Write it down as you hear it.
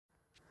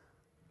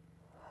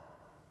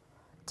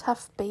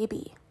tough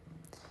baby.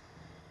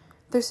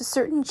 There's a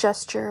certain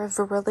gesture of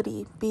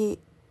virility, be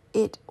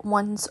it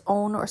one's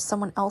own or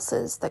someone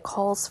else's, that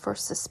calls for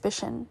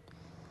suspicion.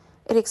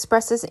 It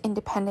expresses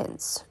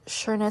independence,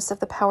 sureness of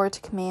the power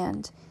to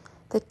command,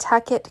 the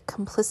tacit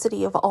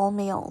complicity of all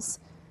males.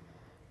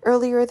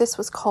 Earlier, this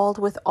was called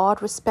with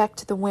awed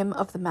respect the whim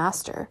of the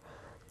master.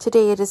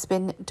 Today, it has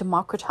been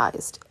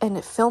democratized,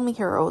 and film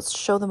heroes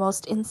show the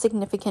most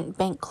insignificant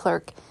bank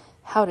clerk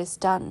how it is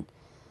done.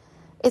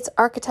 Its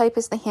archetype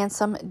is the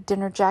handsome,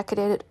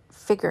 dinner-jacketed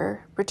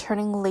figure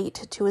returning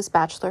late to his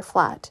bachelor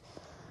flat,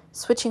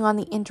 switching on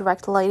the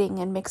indirect lighting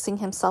and mixing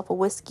himself a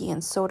whiskey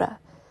and soda.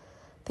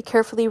 The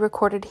carefully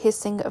recorded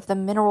hissing of the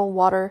mineral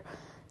water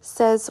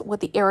says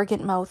what the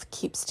arrogant mouth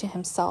keeps to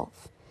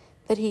himself,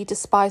 that he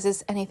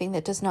despises anything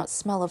that does not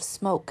smell of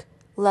smoke,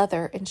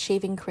 leather, and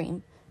shaving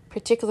cream,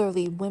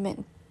 particularly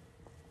women,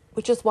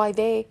 which is why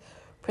they,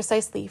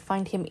 precisely,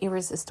 find him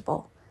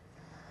irresistible.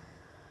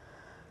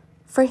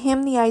 For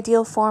him, the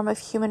ideal form of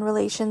human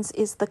relations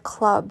is the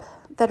club,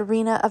 that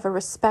arena of a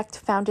respect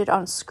founded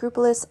on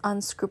scrupulous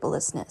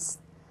unscrupulousness.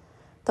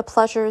 The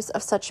pleasures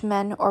of such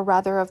men, or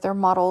rather of their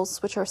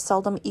models, which are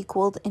seldom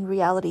equaled in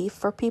reality,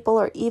 for people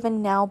are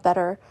even now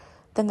better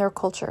than their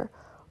culture,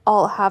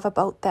 all have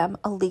about them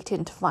a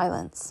latent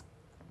violence.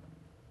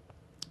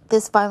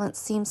 This violence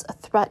seems a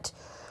threat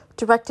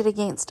directed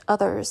against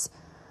others,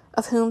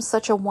 of whom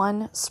such a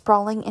one,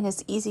 sprawling in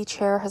his easy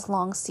chair, has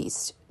long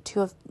ceased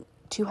to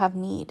have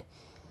need.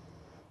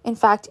 In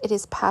fact, it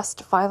is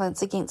past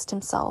violence against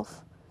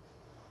himself.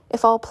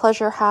 If all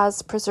pleasure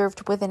has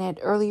preserved within it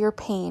earlier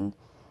pain,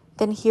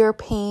 then here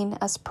pain,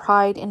 as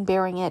pride in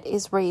bearing it,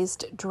 is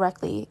raised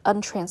directly,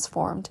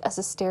 untransformed, as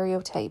a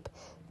stereotype,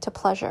 to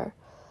pleasure.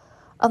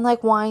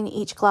 Unlike wine,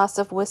 each glass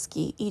of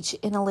whiskey, each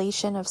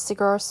inhalation of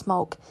cigar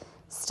smoke,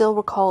 still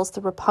recalls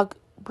the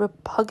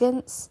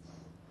repugnance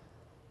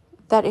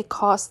that it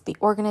costs the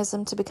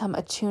organism to become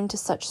attuned to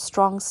such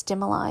strong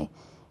stimuli,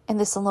 and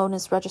this alone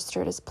is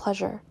registered as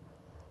pleasure.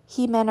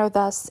 He-men are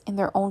thus, in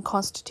their own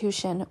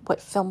constitution, what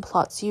film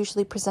plots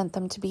usually present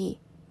them to be,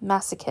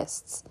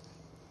 masochists.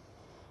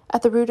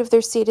 At the root of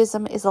their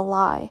sadism is a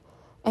lie,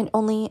 and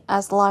only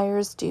as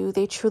liars do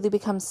they truly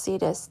become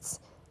sadists,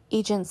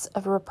 agents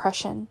of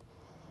repression.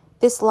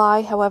 This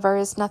lie, however,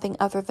 is nothing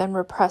other than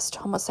repressed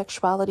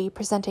homosexuality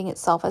presenting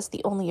itself as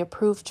the only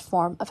approved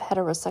form of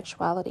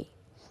heterosexuality.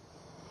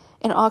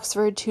 In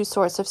Oxford, two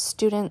sorts of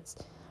students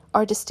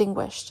are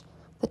distinguished,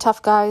 the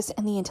tough guys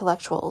and the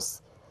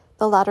intellectuals.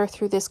 The latter,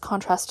 through this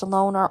contrast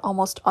alone, are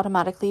almost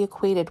automatically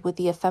equated with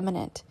the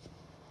effeminate.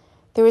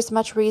 There is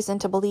much reason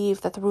to believe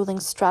that the ruling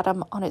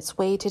stratum on its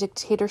way to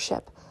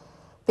dictatorship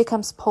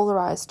becomes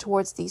polarized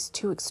towards these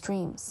two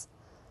extremes.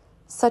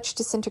 Such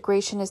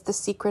disintegration is the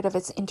secret of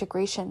its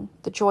integration,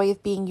 the joy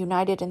of being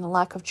united in the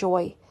lack of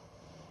joy.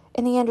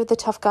 In the end, the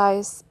tough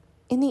guys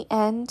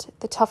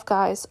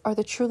are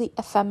the truly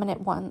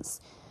effeminate ones,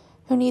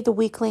 who need the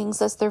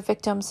weaklings as their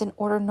victims in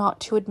order not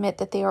to admit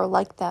that they are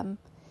like them.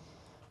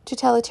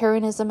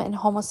 Totalitarianism and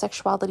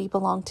homosexuality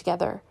belong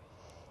together.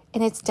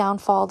 In its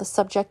downfall, the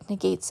subject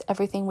negates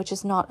everything which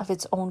is not of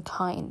its own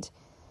kind.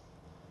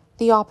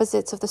 The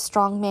opposites of the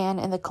strong man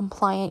and the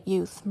compliant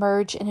youth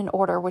merge in an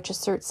order which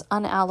asserts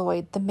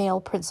unalloyed the male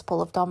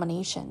principle of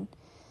domination.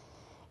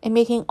 In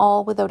making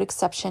all, without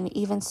exception,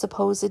 even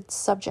supposed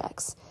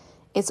subjects,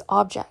 its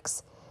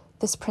objects,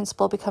 this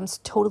principle becomes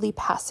totally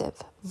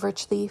passive,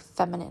 virtually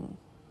feminine.